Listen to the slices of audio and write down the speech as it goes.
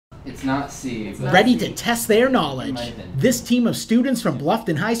It's not C. Ready to test their knowledge. This team of students from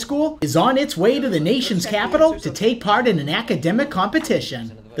Bluffton High School is on its way to the nation's capital to take part in an academic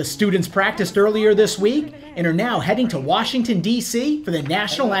competition. The students practiced earlier this week and are now heading to Washington, D.C. for the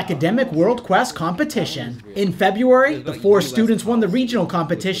National Academic WorldQuest Competition. In February, the 4 students won the regional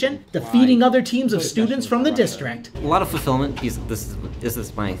competition, defeating other teams of students from the district. A lot of fulfillment because this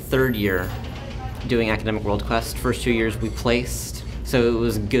is my 3rd year doing Academic WorldQuest. First 2 years we placed, so it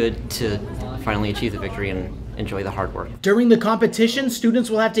was good to finally achieve the victory and enjoy the hard work. During the competition, students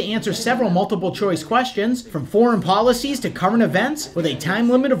will have to answer several multiple choice questions, from foreign policies to current events, with a time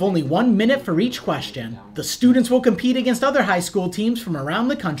limit of only 1 minute for each question. The students will compete against other high school teams from around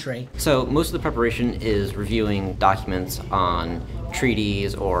the country. So most of the preparation is reviewing documents on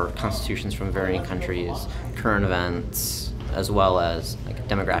treaties or constitutions from varying countries, current events, as well as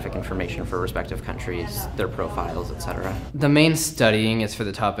demographic information for respective countries, their profiles, etc. The main studying is for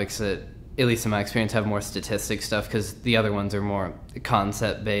the topics that, at least in my experience, have more statistic stuff, because the other ones are more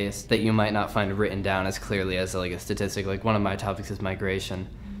concept-based that you might not find written down as clearly as like a statistic. Like one of my topics is migration.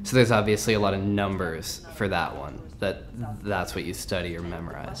 So there's obviously a lot of numbers for that one. That's what you study or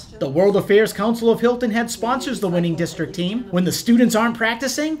memorize. The World Affairs Council of Hilton Head sponsors the winning district team. When the students aren't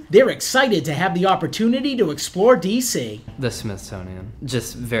practicing, they're excited to have the opportunity to explore D.C. The Smithsonian.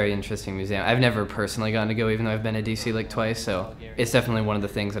 Just very interesting museum. I've never personally gotten to go, even though I've been to D.C. like twice, so it's definitely one of the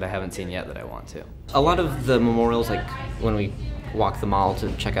things that I haven't seen yet that I want to. A lot of the memorials, like when we walk the mall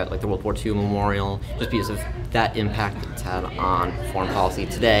to check out like the World War II memorial, just because of that impact it's had on foreign policy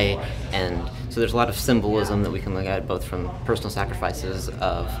today. And so there's a lot of symbolism that we can look at, both from personal sacrifices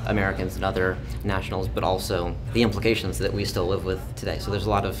of Americans and other nationals, but also the implications that we still live with today. So there's a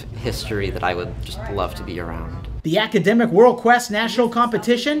lot of history that I would just love to be around. The Academic WorldQuest National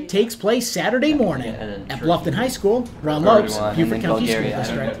Competition takes place Saturday morning at Bluffton High School, Ron Lopes, Beaufort County School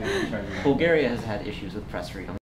District. Bulgaria has had issues with press freedom.